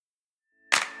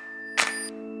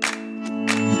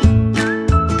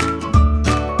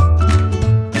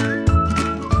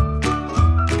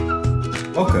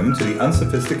Welcome to The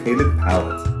Unsophisticated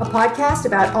Palate, a podcast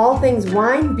about all things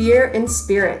wine, beer, and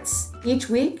spirits. Each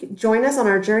week, join us on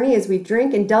our journey as we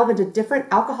drink and delve into different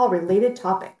alcohol-related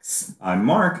topics. I'm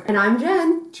Mark. And I'm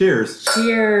Jen. Cheers.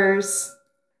 Cheers.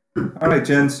 All right,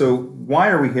 Jen, so why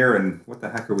are we here and what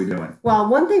the heck are we doing? Well,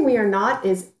 one thing we are not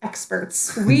is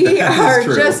experts. We are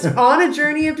just on a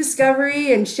journey of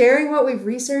discovery and sharing what we've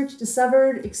researched,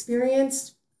 discovered,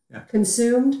 experienced,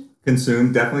 consumed.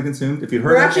 Consumed, definitely consumed. If you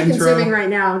heard We're that actually intro, consuming right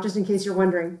now, just in case you're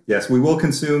wondering. Yes, we will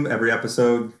consume every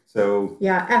episode. So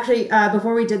yeah, actually,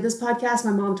 before we did this podcast, my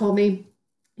mom told me,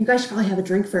 you guys should probably have a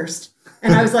drink first.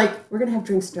 And I was like, we're going to have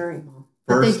drinks during, Mom.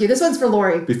 But thank you. This one's for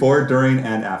Lori. Before, during,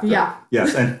 and after. Yeah.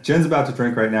 Yes, and Jen's about to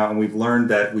drink right now, and we've learned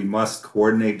that we must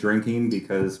coordinate drinking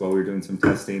because while we were doing some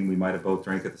testing, we might have both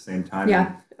drank at the same time.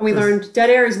 Yeah, and we learned dead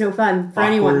air is no fun for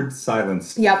anyone. Awkward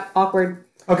silence. Yep, awkward.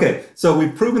 Okay, so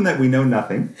we've proven that we know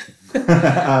nothing.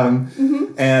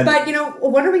 And but,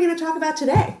 what are we going to talk about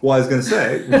today? Well, I was going to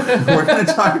say, we're going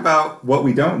to talk about what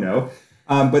we don't know.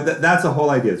 But that's the whole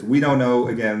idea. Is we don't know.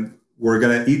 Again,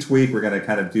 each week, we're going to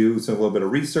kind of do a little bit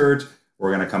of research.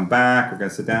 We're going to come back. We're going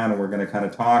to sit down and we're going to kind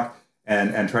of talk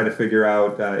and try to figure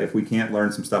out if we can't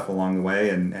learn some stuff along the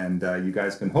way. And you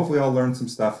guys can hopefully all learn some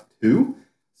stuff too.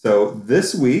 So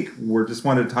this week, we're just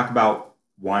wanted to talk about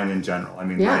wine in general. I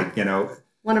mean,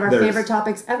 one of our favorite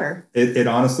topics ever. It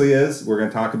honestly is. We're going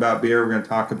to talk about beer. We're going to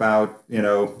talk about,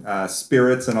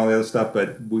 spirits and all the other stuff.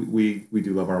 But we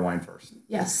do love our wine first.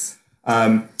 Yes.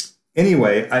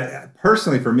 Anyway, I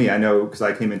personally, for me, I know because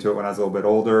I came into it when I was a little bit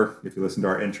older. If you listen to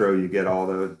our intro, you get all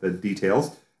the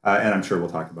details. And I'm sure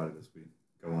we'll talk about it as we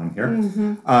go on here.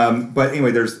 Mm-hmm. But anyway,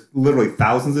 there's literally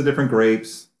thousands of different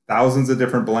grapes, thousands of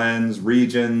different blends,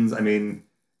 regions. I mean,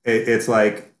 it's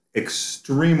like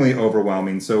extremely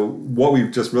overwhelming. So what we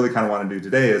just really kind of want to do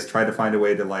today is try to find a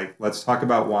way to let's talk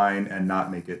about wine and not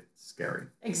make it scary.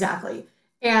 Exactly.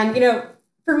 And,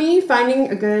 for me, finding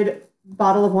a good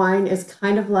bottle of wine is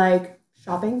kind of like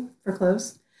shopping for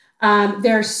clothes.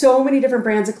 There are so many different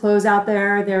brands of clothes out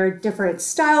there. There are different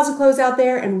styles of clothes out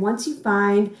there. And once you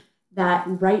find that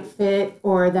right fit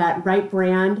or that right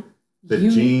brand,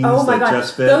 jeans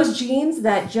just fit. Those jeans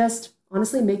that just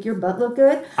honestly make your butt look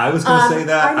good. I was going to say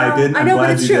that. I didn't. I know, but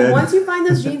it's true. Did. Once you find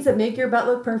those jeans that make your butt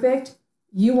look perfect,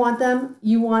 you want them.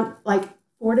 You want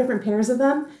 4 different pairs of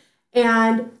them.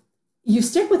 And you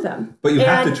stick with them. But you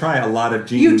have to try a lot of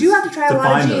jeans. You do have to try a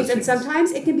lot of jeans. And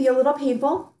sometimes it can be a little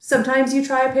painful. Sometimes you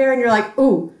try a pair and you're like,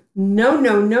 ooh, no.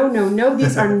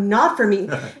 These are not for me.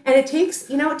 And it takes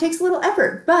a little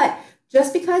effort. But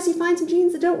just because you find some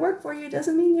jeans that don't work for you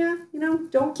doesn't mean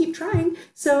don't keep trying.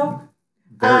 So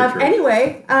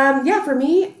anyway, for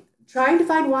me, trying to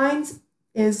find wines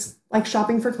is like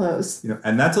shopping for clothes.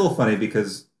 And that's a little funny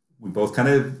because we both kind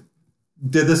of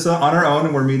did this on our own,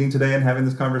 and we're meeting today and having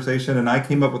this conversation. And I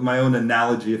came up with my own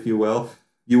analogy, if you will.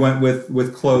 You went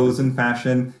with clothes and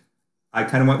fashion. I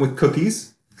kind of went with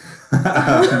cookies. Because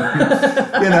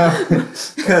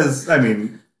I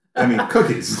mean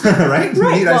cookies, right?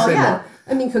 Right. Well, yeah.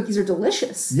 I mean, cookies are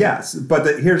delicious. Yes,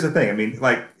 but here's the thing. I mean,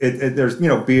 there's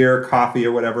beer, coffee,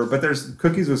 or whatever. But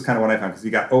cookies was kind of what I found because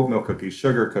you got oatmeal cookies,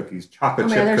 sugar cookies, chocolate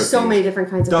chip there's cookies. So many different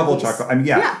kinds of double cookies. chocolate. I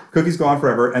mean, cookies go on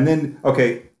forever. And then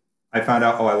I found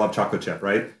out, I love chocolate chip,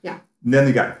 right? Yeah. And then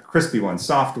you got crispy ones,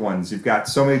 soft ones. You've got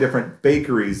so many different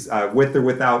bakeries with or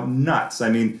without nuts. I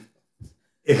mean,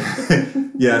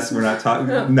 yes, we're not talking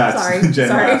nuts. Sorry.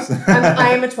 I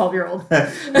am a 12-year-old.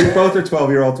 We both are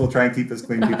 12-year-olds. We'll try and keep this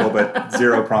clean, people, but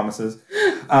zero promises.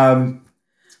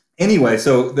 Anyway,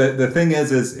 so the thing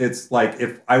is it's like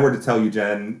if I were to tell you,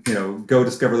 Jen, go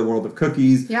discover the world of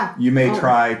cookies. Yeah. You may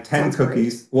try 10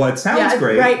 cookies. Great. Well, it sounds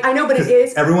great. Right. I know, but it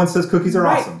is. Everyone says cookies are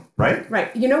awesome, right?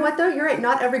 Right. You know what, though? You're right.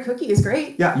 Not every cookie is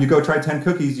great. Yeah. You go try 10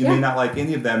 cookies. You may not like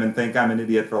any of them and think I'm an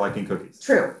idiot for liking cookies.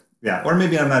 True. Yeah. Or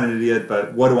maybe I'm not an idiot,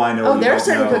 but what do I know? Oh, there are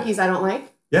certain cookies I don't like.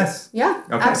 Yes. Yeah.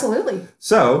 Okay. Absolutely.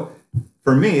 So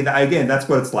for me, again, that's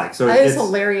what it's like. So it's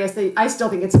hilarious. I still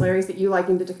think it's hilarious that you like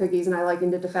into cookies and I like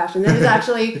into fashion. That is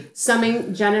actually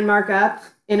summing Jen and Mark up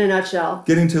in a nutshell.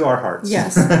 Getting to our hearts.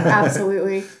 Yes,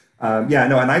 absolutely. And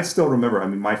I still remember,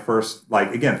 my first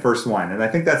wine. And I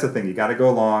think that's the thing. You got to go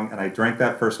along. And I drank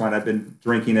that first wine. I've been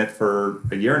drinking it for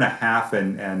a year and a half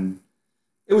and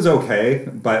it was okay.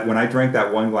 But when I drank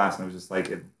that one glass, and I was just like,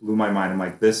 it blew my mind. I'm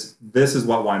like, this is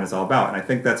what wine is all about. And I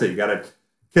think that's it. You got to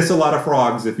kiss a lot of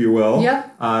frogs, if you will,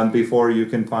 before you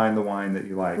can find the wine that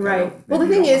you like. Right. Well, the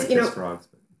thing is, frogs,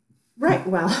 but... Right.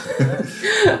 Well,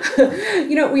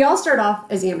 we all start off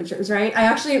as amateurs, right? I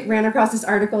actually ran across this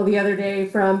article the other day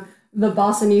from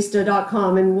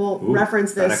thebossanista.com, and we'll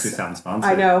reference this. That actually sounds fancy.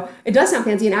 I know. It does sound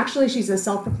fancy, and actually she's a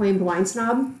self-proclaimed wine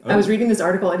snob. I was reading this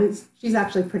article, and she's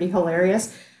actually pretty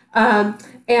hilarious.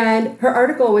 And her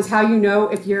article was how you know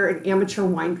if you're an amateur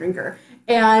wine drinker.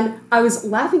 And I was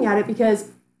laughing at it because,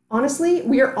 honestly,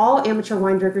 we are all amateur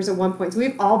wine drinkers at one point. So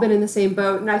we've all been in the same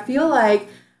boat. And I feel like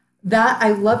that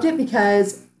I loved it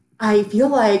because I feel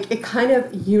like it kind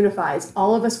of unifies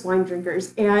all of us wine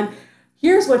drinkers. And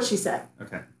here's what she said.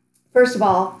 Okay. First of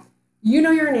all, you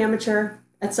know you're an amateur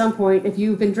at some point if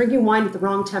you've been drinking wine at the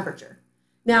wrong temperature.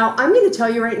 Now, I'm going to tell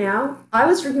you right now, I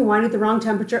was drinking wine at the wrong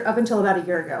temperature up until about a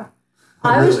year ago.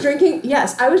 I was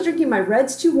drinking my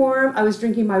reds too warm, I was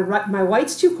drinking my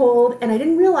whites too cold, and I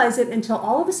didn't realize it until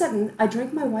all of a sudden I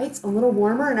drank my whites a little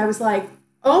warmer, and I was like,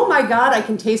 oh my God, I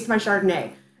can taste my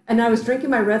Chardonnay. And I was drinking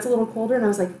my reds a little colder, and I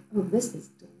was like, oh, this is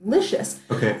delicious.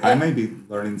 Okay, I may be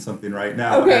learning something right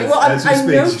now. Okay, I'm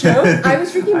no joke. I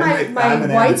was drinking my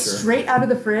whites straight out of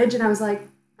the fridge, and I was like,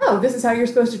 oh, this is how you're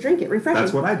supposed to drink it. Refreshing.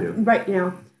 That's what I do. Right,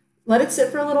 let it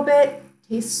sit for a little bit.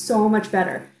 Tastes so much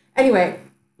better. Anyway.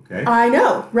 Okay. I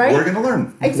know, right? We're going to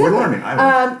learn. Exactly. We're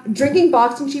learning. Drinking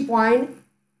boxed and cheap wine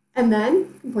and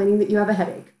then complaining that you have a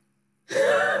headache.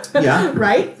 Yeah.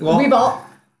 Right? Well, we've all...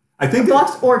 I think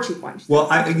boxed or cheap wine.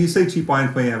 Well, you say cheap wine,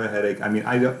 complaining you have a headache. I mean,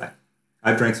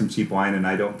 I've drank some cheap wine and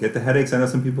I don't get the headaches I know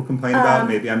some people complain about.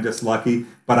 Maybe I'm just lucky.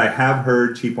 But I have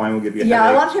heard cheap wine will give you a headache.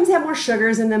 Yeah, a lot of times they have more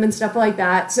sugars in them and stuff like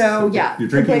that. So yeah. You're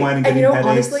drinking wine and getting headaches.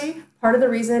 Honestly, part of the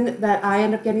reason that I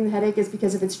end up getting the headache is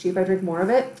because if it's cheap, I drink more of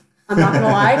it. I'm not going to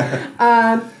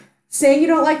lie. Saying you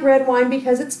don't like red wine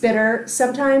because it's bitter.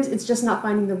 Sometimes it's just not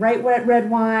finding the right red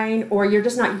wine, or you're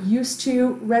just not used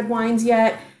to red wines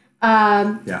yet.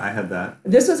 Yeah, I had that.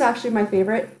 This was actually my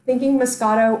favorite. Thinking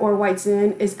Moscato or White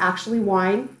Zin is actually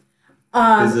wine.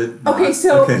 Is it not? Okay,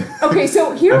 so here's the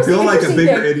interesting thing. I feel like a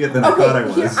bigger idiot than I thought I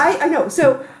was. I know.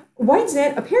 So White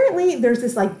Zin, apparently there's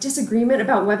this disagreement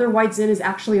about whether White Zin is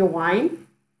actually a wine.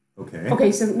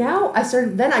 Okay, so now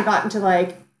I got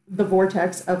into the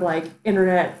vortex of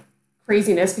internet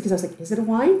craziness because I was like, is it a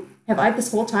wine? Have I this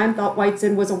whole time thought White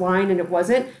Zin was a wine and it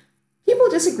wasn't? People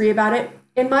disagree about it.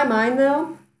 In my mind,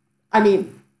 though, I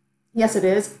mean, yes, it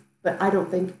is, but I don't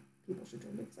think people should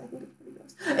drink it because I think it's pretty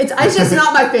gross. It's just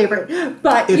not my favorite.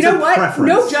 But you know what? Preference.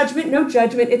 No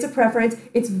judgment. It's a preference.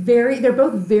 They're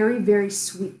both very, very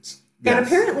sweet. Yes. And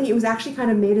apparently it was actually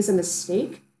kind of made as a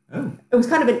mistake. Oh. It was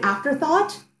kind of an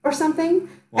afterthought or something.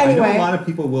 Well, anyway, I know a lot of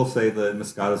people will say that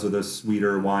Moscatos or those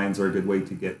sweeter wines are a good way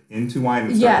to get into wine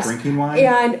and start drinking wine.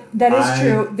 And that is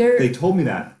true. They told me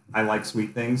that. I like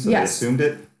sweet things, so they assumed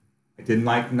it. I did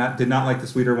not like the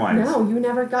sweeter wines. No, you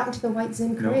never got into the White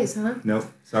Zin craze, huh? Nope.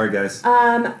 Sorry, guys.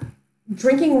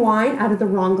 Drinking wine out of the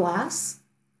wrong glass.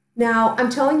 Now, I'm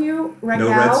telling you right now.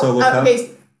 No red Solo cup?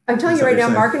 I'm telling you right now,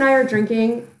 Mark and I are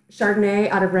drinking Chardonnay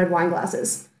out of red wine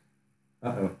glasses.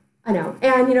 Uh-oh. I know.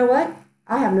 And you know what?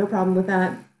 I have no problem with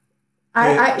that.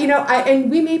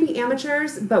 And we may be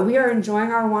amateurs, but we are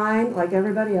enjoying our wine like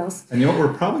everybody else. And you know what?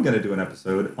 We're probably going to do an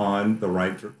episode on the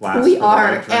right glass. We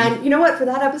are. And you know what? For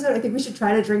that episode, I think we should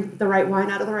try to drink the right wine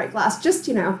out of the right glass. Just,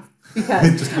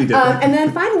 because. Just to be different. And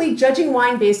then finally, judging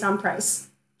wine based on price.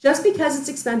 Just because it's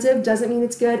expensive doesn't mean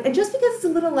it's good. And just because it's a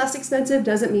little less expensive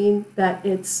doesn't mean that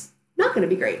it's not going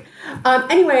to be great.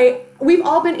 Anyway, we've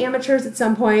all been amateurs at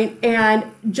some point, and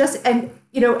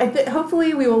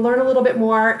hopefully we will learn a little bit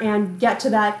more and get to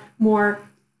that more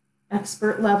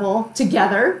expert level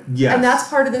together. Yes. And that's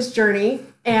part of this journey.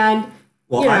 And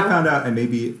I found out I may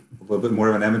be a little bit more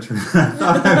of an amateur than I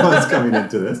thought I was coming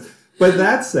into this. But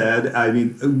that said, I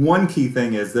mean, one key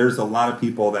thing is there's a lot of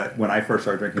people that when I first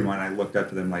started drinking wine, I looked up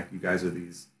to them like, you guys are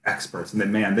these experts. And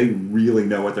then, man, they really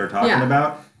know what they're talking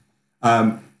about.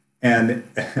 And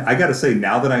I got to say,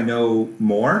 now that I know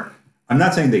more, I'm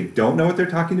not saying they don't know what they're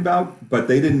talking about, but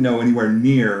they didn't know anywhere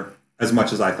near as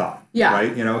much as I thought. Yeah.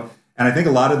 Right? And I think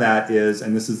a lot of that is,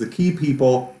 and this is the key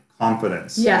people,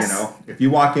 confidence. Yes. If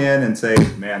you walk in and say,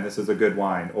 man, this is a good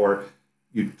wine, or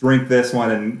you drink this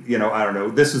one and, I don't know,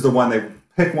 this is the one, they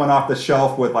pick one off the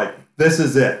shelf with this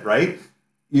is it, right?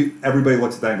 Everybody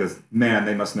looks at that and goes, man,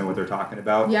 they must know what they're talking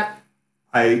about. Yep.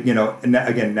 And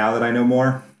again, now that I know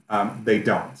more, they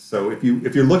don't. So if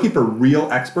you're looking for real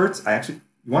experts,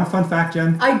 you want a fun fact,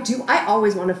 Jen? I do. I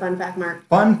always want a fun fact, Mark.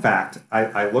 Fun fact.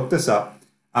 I looked this up,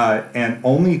 and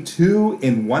only 2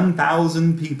 in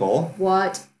 1,000 people.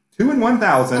 What? 2 in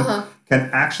 1,000 can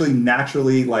actually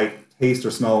naturally taste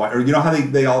or smell wine. Or how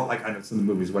they all I know it's in the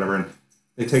movies, whatever, and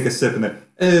they take a sip and then,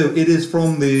 it is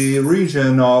from the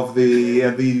region of the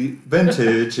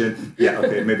vintage, and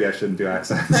maybe I shouldn't do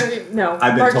accents. No,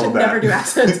 I've been Mark told should that. never do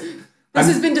accents. This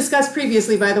has been discussed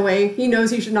previously, by the way. He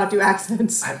knows he should not do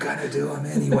accents. I'm going to do them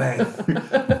anyway,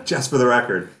 just for the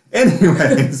record.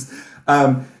 Anyways,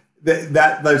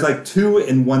 that there's like 2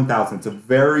 in 1,000. It's a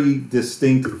very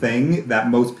distinct thing that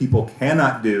most people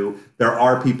cannot do. There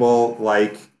are people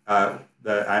like, and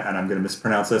I'm going to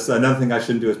mispronounce this. Another thing I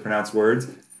shouldn't do is pronounce words.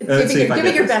 Give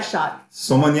it your best shot.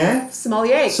 Sommelier?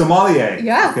 Sommelier.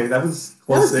 Yeah. Okay, that was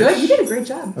close. That was good. You did a great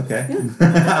job. Okay.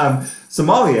 Yeah.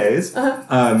 Sommeliers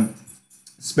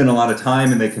spend a lot of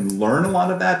time and they can learn a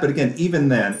lot of that. But again, even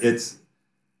then, it's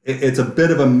a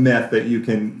bit of a myth that you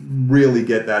can really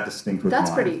get that distinct with wine.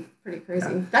 That's pretty crazy.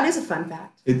 Yeah. That is a fun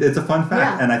fact. It's a fun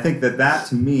fact. Yeah. And I think that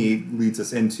to me leads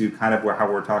us into kind of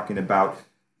how we're talking about,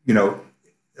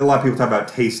 a lot of people talk about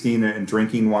tasting and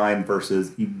drinking wine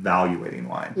versus evaluating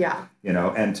wine. Yeah.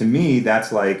 And to me,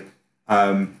 that's like,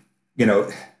 we're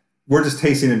just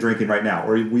tasting and drinking right now.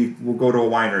 Or we'll go to a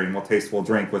winery and we'll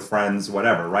drink with friends,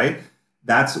 whatever, right?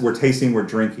 We're tasting, we're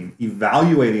drinking.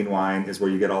 Evaluating wine is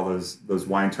where you get all those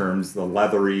wine terms, the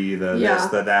leathery, this,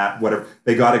 the that, whatever.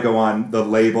 They got to go on the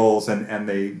labels and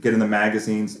they get in the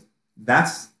magazines.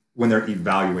 That's when they're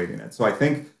evaluating it. So I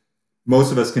think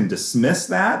most of us can dismiss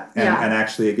that and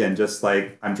actually, again, just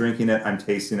like I'm drinking it, I'm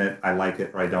tasting it, I like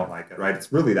it or I don't like it, right?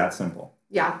 It's really that simple.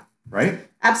 Yeah. Right?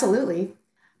 Absolutely.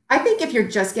 I think if you're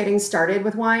just getting started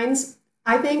with wines,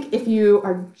 I think if you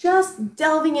are just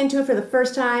delving into it for the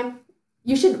first time,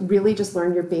 you should really just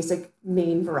learn your basic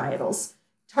main varietals.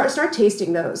 Start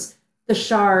tasting those. The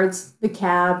Chards, the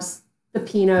Cabs, the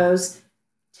Pinots.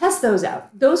 Test those out.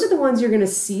 Those are the ones you're going to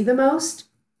see the most.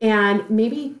 And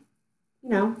maybe,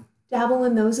 dabble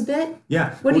in those a bit.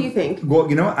 Yeah. What do you think? Well,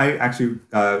 I actually,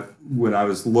 when I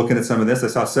was looking at some of this, I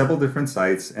saw several different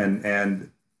sites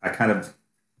and I kind of,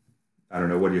 I don't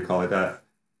know, what do you call it?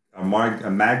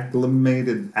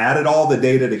 Amalgamated, added all the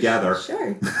data together.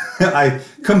 Sure. I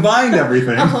combined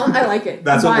everything. I like it.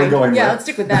 That's combined. What we're going with. Yeah, let's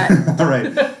stick with that. All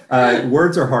right.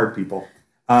 Words are hard, people.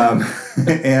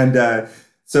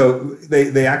 So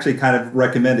they actually kind of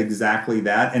recommend exactly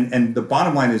that. And the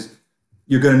bottom line is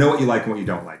you're going to know what you like and what you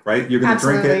don't like, right? You're going to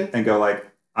drink it and go like,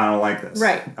 I don't like this.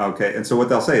 Right. Okay. And so what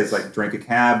they'll say is like drink a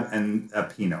Cab and a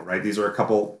Pinot, right? These are a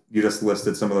couple, you just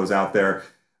listed some of those out there.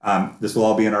 This will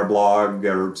all be in our blog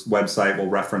or website. We'll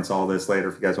reference all this later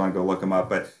if you guys want to go look them up.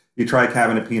 But you try a Cab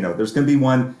and a Pinot. There's going to be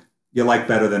one you like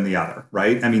better than the other,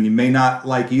 right? I mean, you may not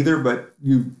like either, but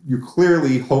you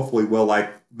clearly, hopefully, will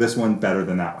like this one better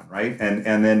than that one, right?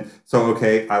 And then, so,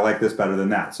 okay, I like this better than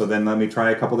that. So then let me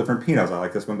try a couple different Pinots. I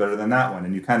like this one better than that one.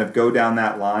 And you kind of go down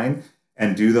that line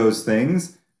and do those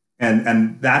things.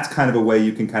 And that's kind of a way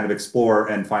you can kind of explore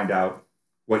and find out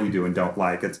what you do and don't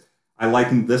like. I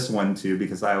liken this one too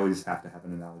because I always have to have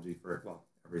an analogy for it. Well,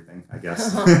 everything, I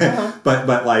guess.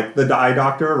 but like the eye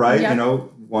doctor, right? Yep.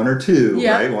 1 or 2,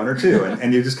 yep. Right? 1 or 2.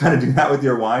 And you just kind of do that with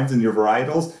your wines and your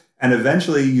varietals. And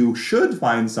eventually you should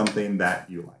find something that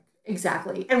you like.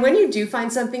 Exactly. And when you do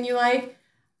find something you like,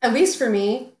 at least for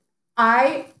me,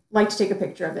 I like to take a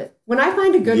picture of it. When I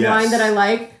find a good wine that I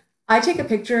like, I take a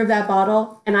picture of that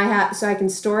bottle and so I can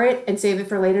store it and save it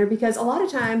for later, because a lot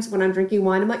of times when I'm drinking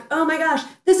wine, I'm like, oh my gosh,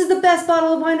 this is the best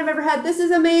bottle of wine I've ever had. This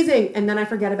is amazing. And then I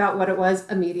forget about what it was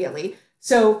immediately.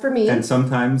 So for me. And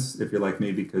sometimes if you're like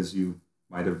me, because you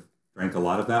might have drank a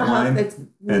lot of that wine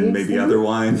and maybe other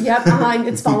wine. Yep.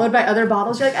 It's followed by other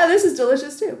bottles. You're like, oh, this is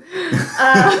delicious too.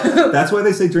 That's why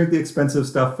they say drink the expensive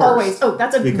stuff first. Always. Oh,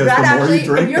 that's because the more you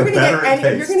drink, the better it tastes.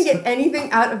 If you're going to get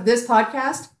anything out of this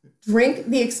podcast, drink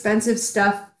the expensive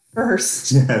stuff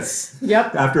first. Yes.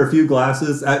 Yep. After a few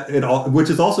glasses, which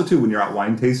is also too when you're out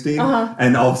wine tasting,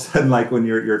 and all of a sudden, like when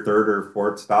you're your third or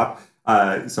fourth stop,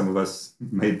 some of us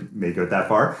may go that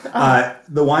far.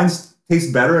 The wines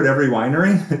taste better at every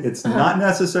winery. It's not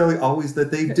necessarily always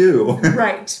that they do.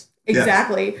 Right.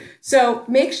 Exactly. Yes. So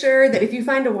make sure that if you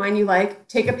find a wine you like,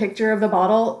 take a picture of the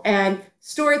bottle and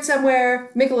store it somewhere,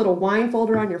 make a little wine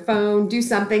folder on your phone, do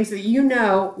something so that you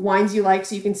know wines you like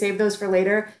so you can save those for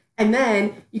later. And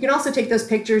then you can also take those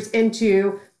pictures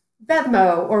into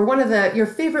Bevmo or one of your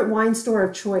favorite wine store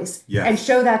of choice and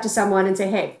show that to someone and say,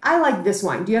 hey, I like this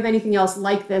wine. Do you have anything else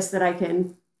like this that I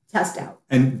can test out?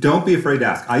 And don't be afraid to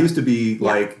ask. I used to be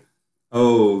like,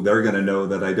 oh, they're going to know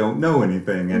that I don't know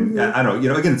anything. And I don't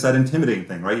know, again, it's that intimidating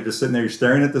thing, right? You're just sitting there, you're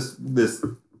staring at this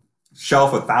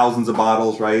shelf of thousands of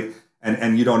bottles, right?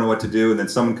 And you don't know what to do. And then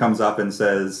someone comes up and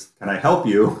says, can I help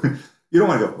you? You don't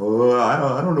want to go, oh,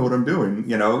 I don't know what I'm doing,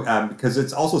 because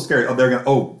it's also scary. Oh, they're going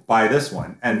to, buy this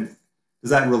one. And does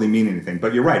that really mean anything?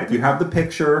 But you're right. If you have the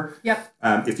picture,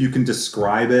 if you can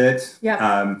describe it,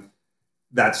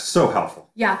 that's so helpful.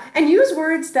 Yeah. And use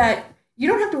words that you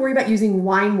don't have to worry about using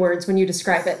wine words when you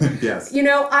describe it. Yes. You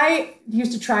know, I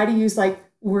used to try to use like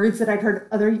words that I'd heard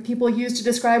other people use to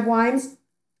describe wines,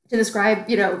 to describe,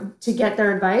 you know, to get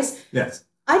their advice. Yes.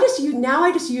 I just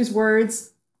use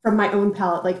words from my own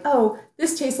palate, like, oh,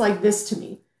 this tastes like this to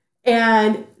me.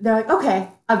 And they're like, okay,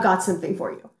 I've got something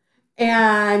for you.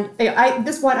 And I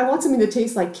want something that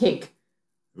tastes like cake.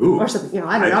 Ooh. Or something, you know,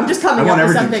 I don't know. I'm just coming up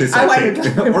with something. I want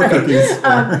cake. Or cookies.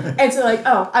 And so like,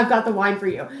 oh, I've got the wine for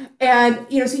you. And,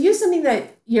 you know, so use something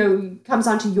that, you know, comes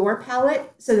onto your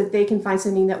palate so that they can find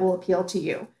something that will appeal to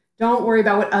you. Don't worry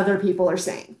about what other people are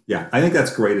saying. Yeah, I think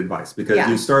that's great advice because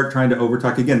you start trying to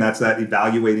overtalk. Again, that's that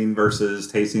evaluating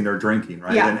versus tasting or drinking,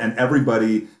 right? Yeah. And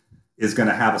everybody is going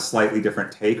to have a slightly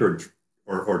different take or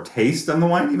taste on the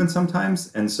wine even sometimes.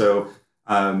 And so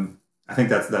I think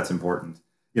that's important.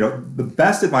 You know, the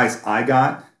best advice I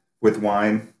got with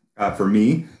wine for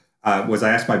me was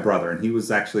I asked my brother, and he was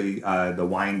actually the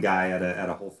wine guy at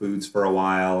a Whole Foods for a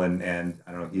while. And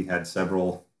I don't know, he had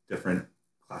several different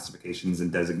classifications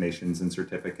and designations and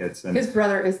certificates. And his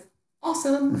brother is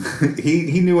awesome.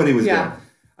 he knew what he was doing.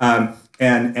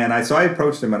 So I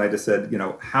approached him and I just said, you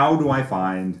know, how do I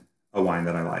find a wine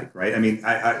that I like, right? I mean,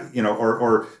 I you know,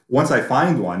 or once I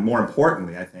find one, more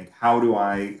importantly, I think, how do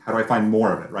I find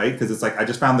more of it, right? Because it's like, I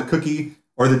just found the cookie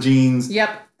or the jeans.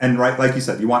 Yep. And right, like you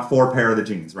said, you want 4 pair of the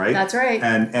jeans, right? That's right.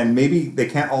 And maybe they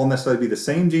can't all necessarily be the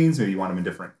same jeans. Maybe you want them in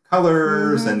different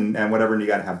colors and whatever, and you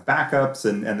got to have backups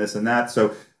and this and that.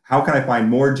 So how can I find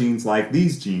more jeans like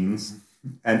these jeans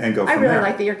and go from there? I really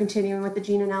like that you're continuing with the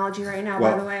jean analogy right now,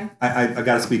 by the way. I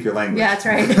got to speak your language. Yeah, that's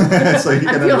right. So you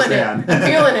can understand. I'm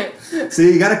feeling it.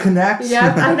 See, you got to connect.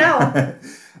 Yeah, I know.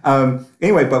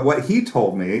 Anyway, but what he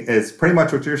told me is pretty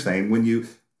much what you're saying. When you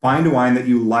find a wine that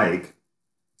you like,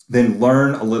 then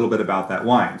learn a little bit about that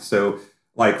wine. So,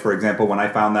 like, for example, when I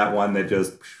found that one that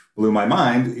just blew my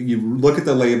mind, you look at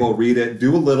the label, read it,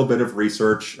 do a little bit of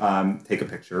research, take a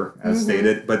picture, as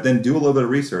stated, but then do a little bit of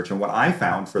research. And what I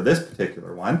found for this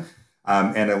particular one,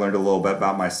 and I learned a little bit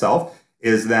about myself,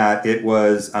 is that it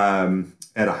was at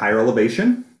a higher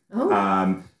elevation.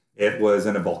 Oh. It was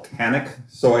in a volcanic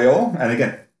soil. And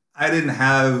again, I didn't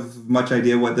have much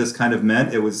idea what this kind of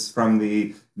meant. It was from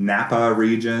the Napa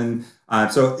region.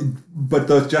 But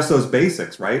those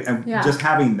basics, right? And just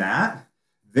having that,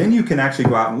 then you can actually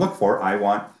go out and look for, I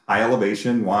want high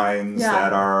elevation wines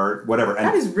that are whatever. And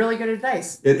that is really good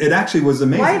advice. It actually was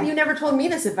amazing. Why have you never told me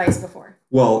this advice before?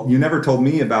 Well, you never told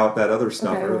me about that other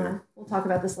stuff earlier. We'll talk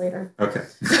about this later. Okay.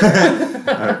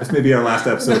 This may be our last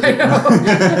episode.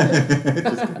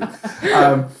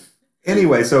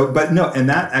 Anyway, but no, and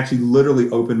that actually literally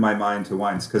opened my mind to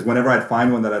wines, because whenever I'd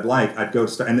find one that I'd like, I'd go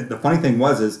start. And the funny thing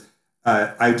is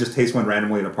I would just taste one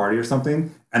randomly at a party or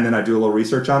something, and then I'd do a little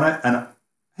research on it, and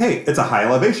hey, it's a high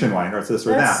elevation wine, or it's this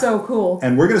or that. That's so cool.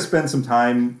 And we're going to spend some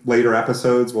time later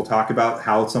episodes. We'll talk about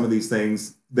how some of these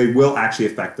things, they will actually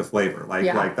affect the flavor,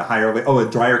 like the higher, a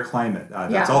drier climate.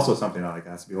 That's also something I like. It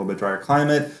has to be a little bit drier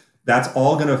climate. That's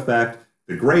all going to affect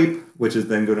the grape, which is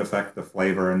then going to affect the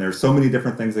flavor. And there's so many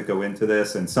different things that go into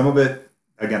this. And some of it,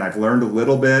 again, I've learned a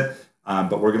little bit,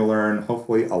 but we're going to learn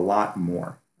hopefully a lot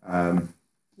more. And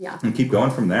keep going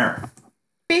from there.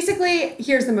 Basically,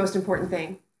 here's the most important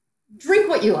thing. Drink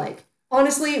what you like.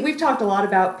 Honestly, we've talked a lot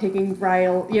about picking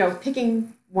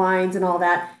picking wines and all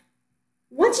that.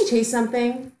 Once you taste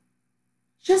something,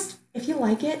 just, if you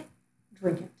like it,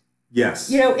 drink it. Yes.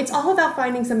 It's all about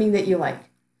finding something that you like.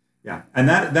 Yeah. And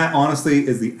that honestly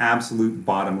is the absolute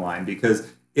bottom line, because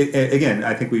again,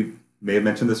 I think we may have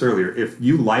mentioned this earlier. If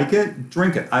you like it,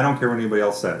 drink it. I don't care what anybody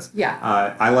else says. Yeah.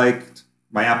 I liked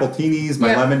my appletinis,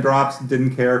 my lemon drops,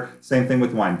 didn't care. Same thing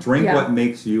with wine. Drink what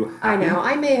makes you happy. I know.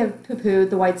 I may have poo-pooed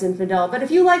the White Zinfandel, but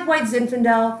if you like White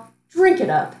Zinfandel, drink it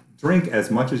up. Drink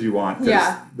as much as you want.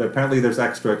 Yeah. Apparently there's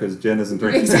extra because Jen isn't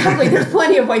drinking. Exactly. There's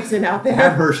plenty of White Zin out there.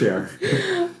 Have her share.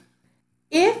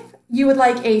 If you would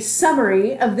like a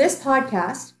summary of this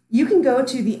podcast, you can go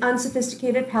to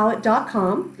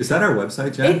theunsophisticatedpalate.com. Is that our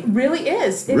website, Jen? It really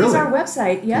is. It is our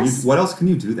website, yes. What else can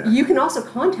you do there? You can also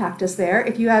contact us there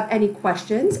if you have any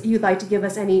questions, if you'd like to give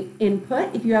us any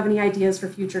input, if you have any ideas for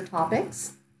future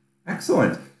topics.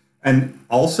 Excellent. And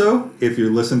also, if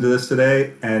you listen to this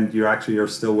today and you're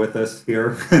still with us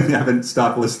here and you haven't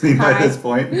stopped listening by this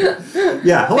point.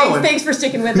 Yeah, hello. Thanks for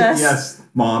sticking with us. Yes,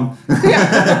 Mom.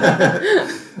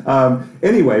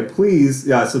 Anyway, please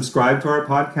subscribe to our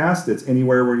podcast. It's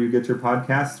anywhere where you get your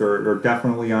podcasts, or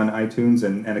definitely on iTunes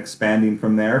and expanding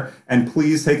from there. And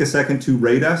please take a second to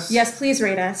rate us. Yes, please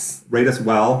rate us. Rate us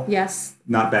well. Yes.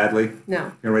 Not badly.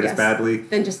 No. You rate us badly?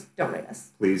 Then just don't rate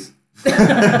us. Please. All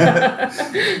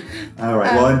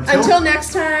right. Well, until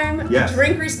next time, yes.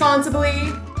 Drink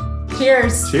responsibly.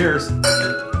 Cheers. Cheers.